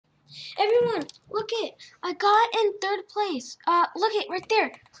Everyone, look it. I got in 3rd place. Look it right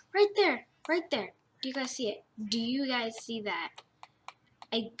there. Right there. Right there. Do you guys see it? Do you guys see that?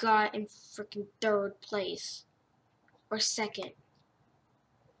 I got in freaking 3rd place. Or 2nd.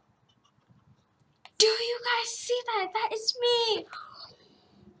 Do you guys see that? That is me.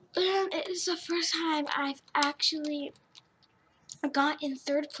 And it is the first time I've actually got in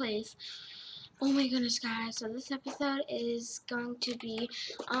 3rd place. Oh my goodness, guys. So this episode is going to be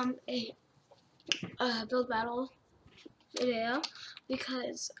a build battle video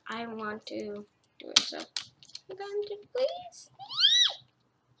because I want to do it. So I got into place.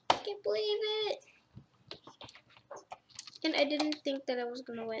 I can't believe it. And I didn't think that I was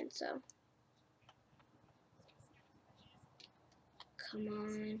gonna win, so come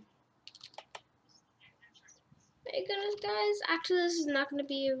on. My goodness, guys. Actually, this is not gonna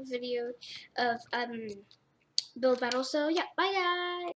be a video of build battle. So yeah, bye guys.